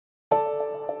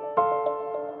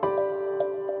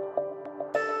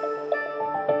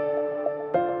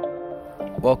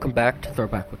Welcome back to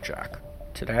Throwback with Jack.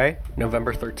 Today,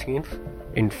 November 13th,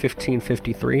 in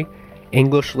 1553,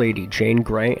 English lady Jane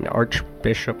Grey and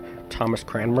Archbishop Thomas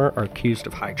Cranmer are accused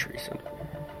of high treason.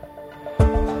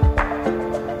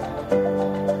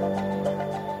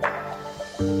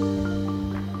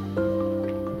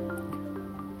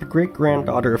 The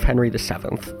great-granddaughter of Henry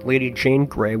VII, Lady Jane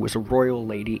Grey was a royal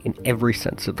lady in every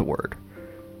sense of the word.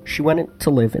 She went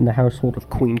to live in the household of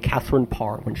Queen Catherine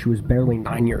Parr when she was barely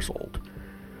 9 years old,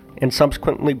 and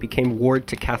subsequently became ward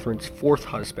to Catherine's fourth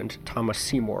husband, Thomas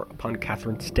Seymour, upon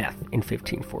Catherine's death in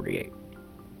 1548.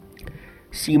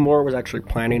 Seymour was actually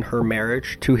planning her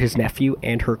marriage to his nephew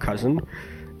and her cousin,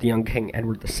 the young King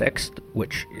Edward VI,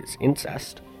 which is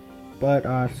incest, but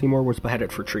Seymour was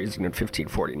beheaded for treason in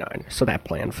 1549, so that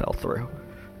plan fell through.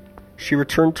 She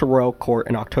returned to royal court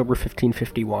in October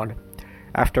 1551,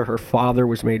 after her father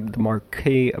was made the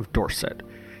Marquis of Dorset,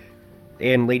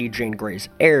 and Lady Jane Grey's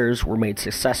heirs were made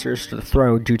successors to the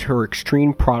throne due to her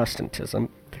extreme Protestantism,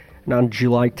 and on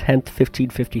July 10th,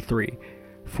 1553,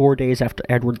 4 days after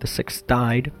Edward VI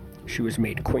died, she was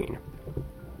made queen.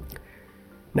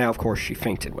 Now, of course, she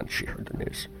fainted when she heard the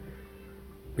news,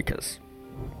 because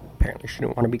apparently she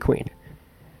didn't want to be queen.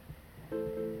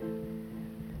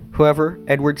 However,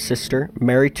 Edward's sister,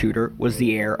 Mary Tudor, was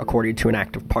the heir according to an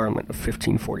Act of Parliament of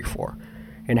 1544,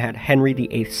 and had Henry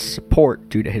VIII's support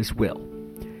due to his will.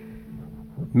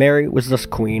 Mary was thus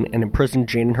queen and imprisoned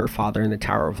Jane and her father in the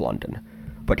Tower of London,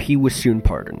 but he was soon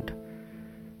pardoned.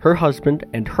 Her husband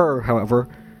and her, however,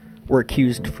 were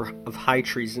accused of high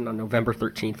treason on November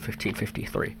 13,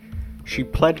 1553. She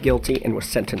pled guilty and was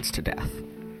sentenced to death,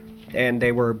 and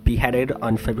they were beheaded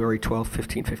on February 12,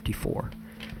 1554.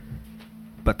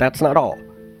 But that's not all.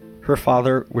 Her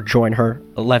father would join her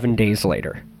 11 days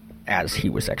later, as he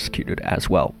was executed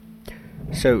as well.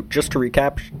 So, just to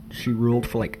recap, she ruled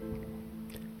for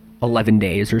 11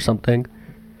 days or something,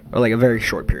 or a very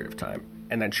short period of time,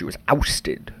 and then she was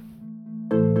ousted